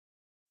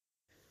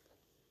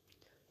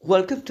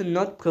Welcome to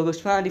Not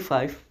Progress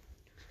 95.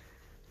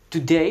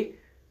 Today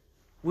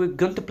we're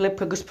going to play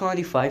Progress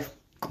 95.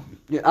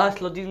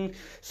 Didn't.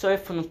 Sorry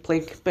for not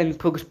playing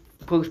Progress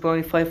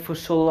 95 for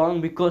so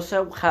long because I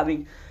was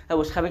having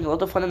a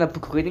lot of fun and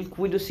upgrading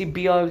Windows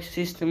EBR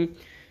system.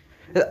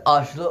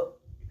 Aslo,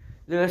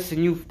 there's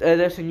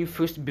a new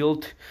first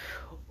build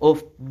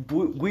of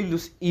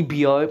Windows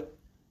EBR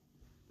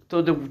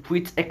to the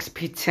with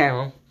XP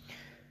channel.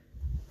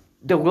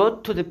 The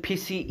road to the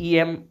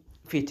PCEM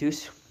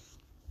features.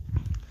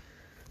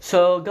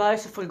 So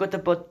guys, I forgot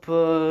about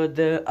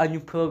the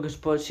new progress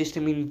bar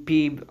system in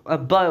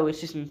BIOS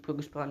system in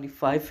progress bar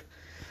 95.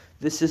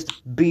 This is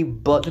the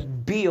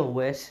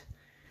BOS,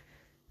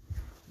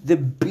 the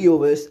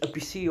BOS a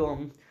PC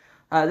on.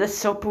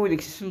 That's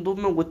operating system. Don't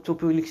know what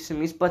operating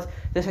system is, but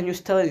there's a new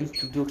style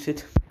introduced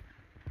it.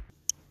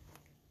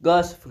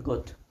 Guys, I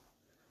forgot.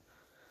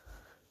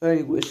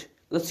 Anyways,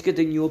 let's get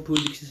the new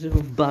operating system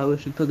of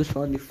BIOS in progress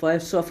bar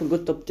 95. So I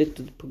forgot to update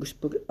to the progress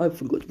bar. I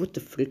forgot. What the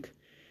frick?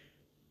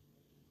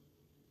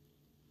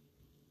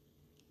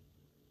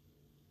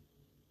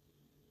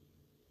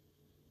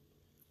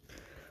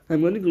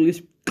 I'm running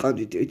this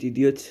candidate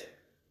idiot.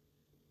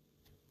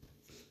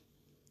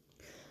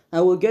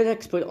 I will get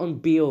expert on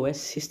BOS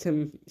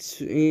system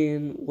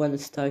in when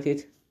it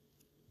started.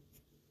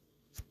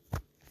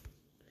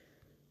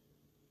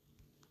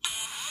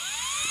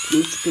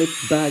 Let's click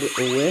bad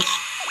OS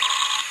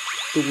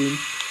to win.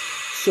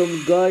 So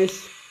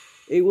guys,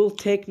 it will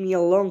take me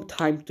a long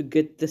time to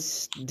get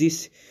this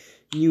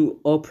new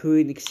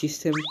operating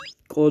system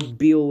called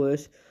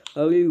BOS.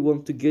 I really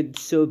want to get it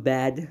so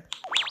bad.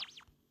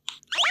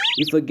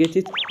 If I get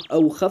it, I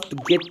will have to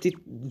get it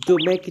to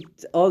make it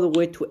all the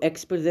way to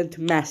expert then to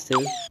master.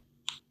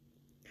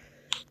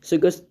 So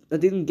guys, I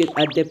didn't get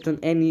adept on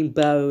any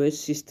BIOS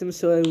system,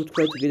 so I will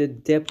try to get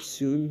adept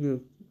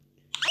soon.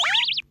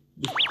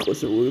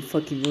 Because I'm really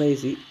fucking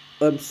lazy.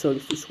 I'm sorry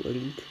for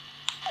swearing.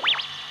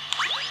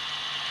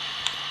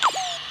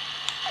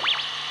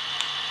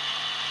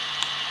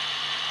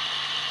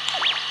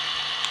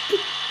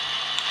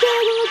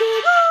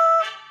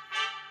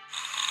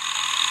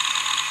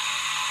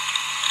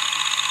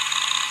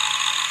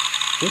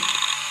 What?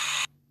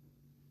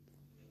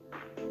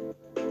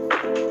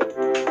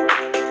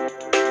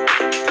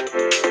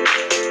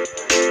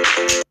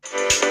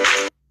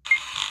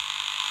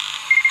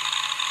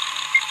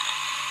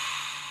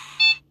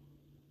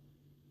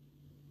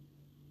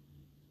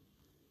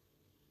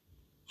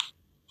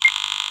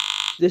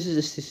 This is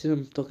the system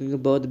I'm talking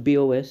about, the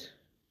BOS.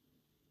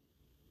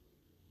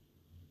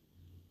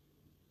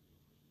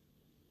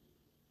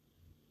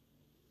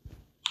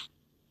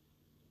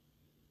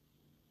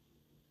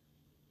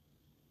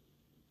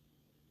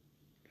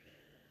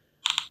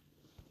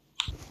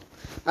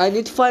 I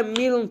need 5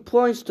 million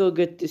points to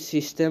get this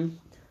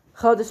system.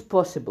 How is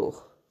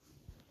possible?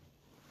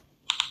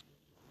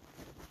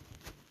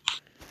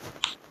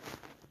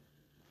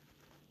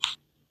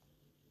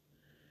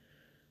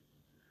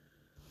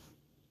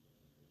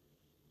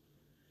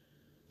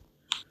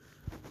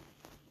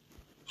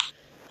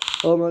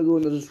 Oh my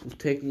god, this will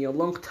take me a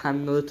long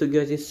time in order to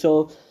get it,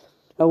 so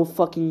I will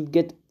fucking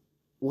get...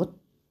 What?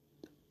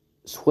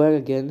 Swear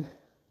again.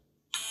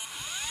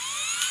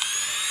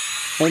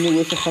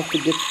 Anyways, I have to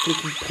get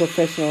freaking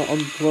professional on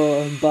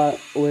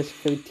OS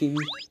 13.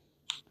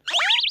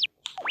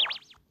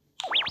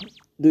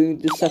 During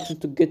this section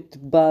to get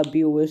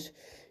BOS,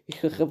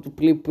 you have to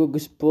play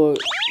progress for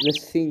the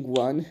thing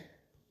one.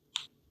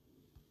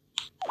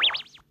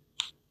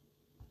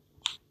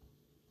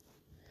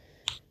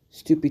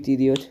 Stupid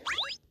idiot.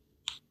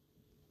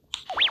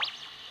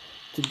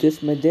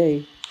 Today's my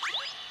day.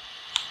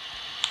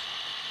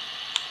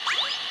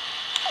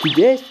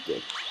 Today's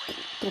the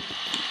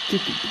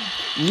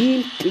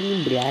Yield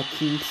clean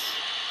brackets.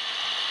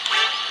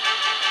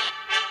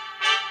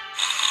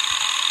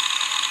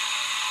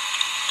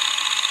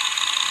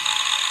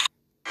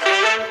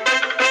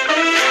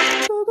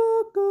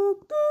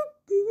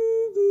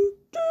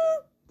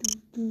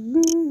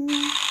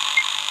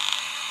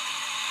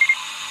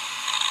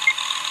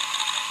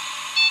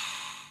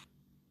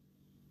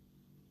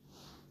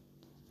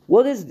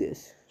 What is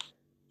this?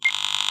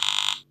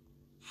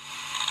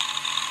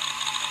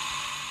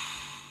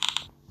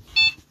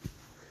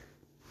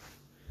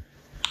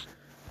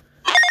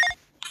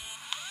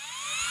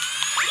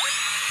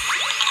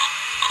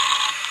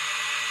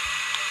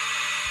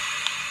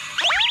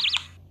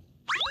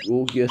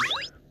 Oh yes.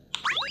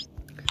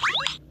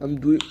 I'm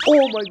doing.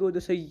 Oh my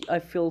goodness! I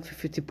filled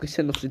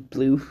 50% of the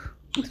blue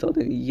without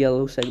any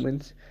yellow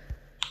segments.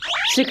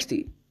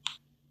 60.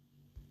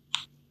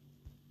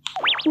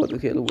 What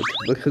okay,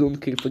 whatever. I don't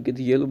care if I get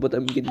yellow, but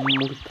I'm getting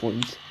more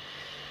points.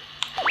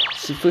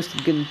 So first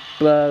I'm getting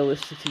power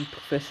sitting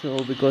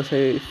professional because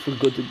I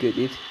forgot to get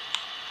it.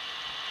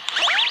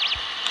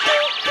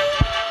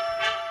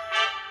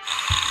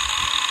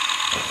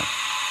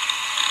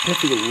 I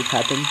figured what would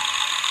happen.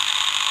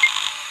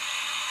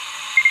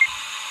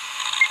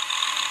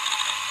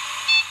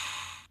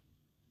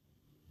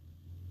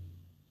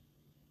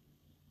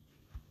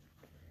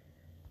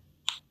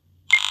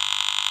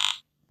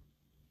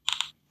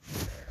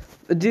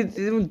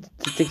 Didn't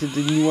detect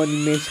the new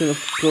animation of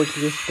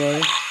Progress Bar.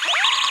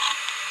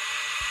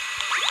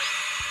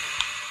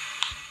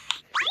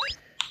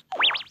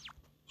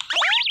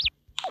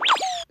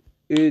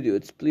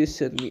 Idiots, please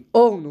send me.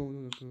 Oh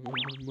no,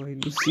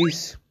 minus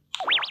this.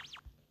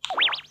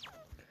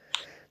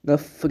 Now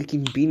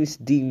freaking Bean is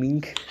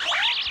dimming.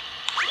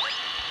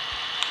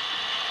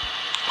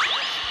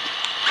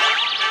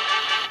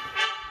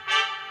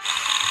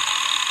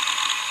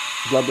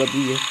 Blah blah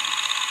blah.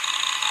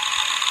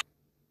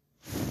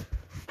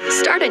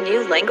 Start a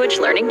new language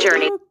learning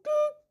journey.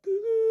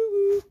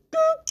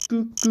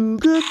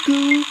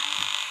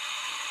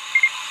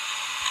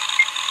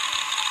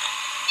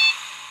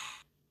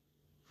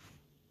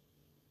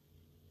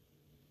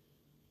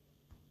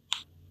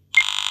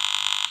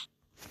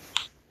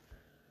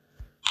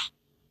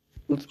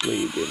 Let's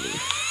play again.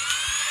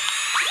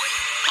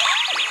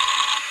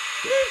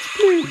 Let's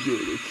play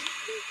again.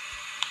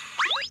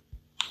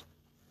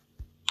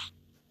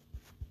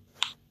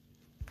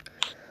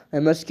 I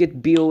must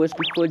get BOS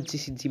before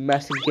GCG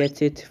Master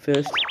gets it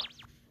first.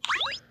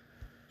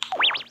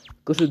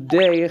 Because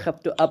today I have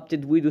to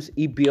update Windows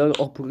EBR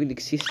operating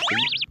system.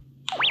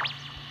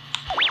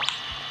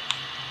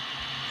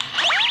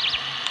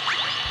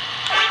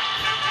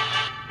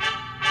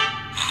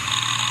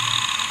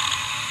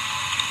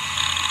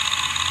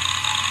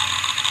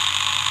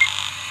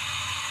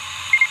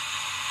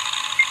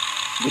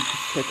 Wait a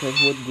second,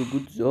 what a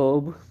good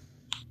job.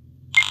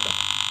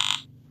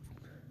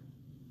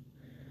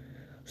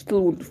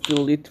 Still want to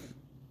feel it.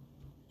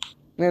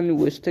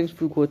 Anyways, thanks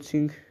for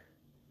watching.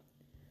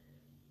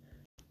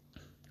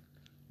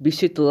 Be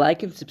sure to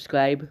like and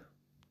subscribe.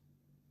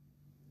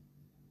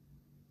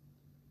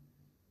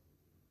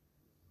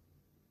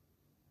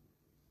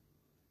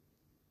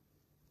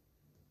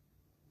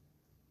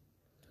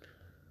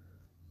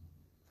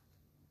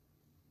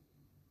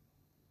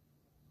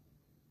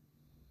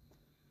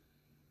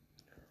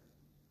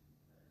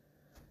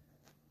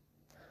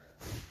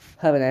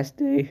 Have a nice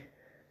day.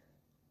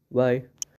 Bye.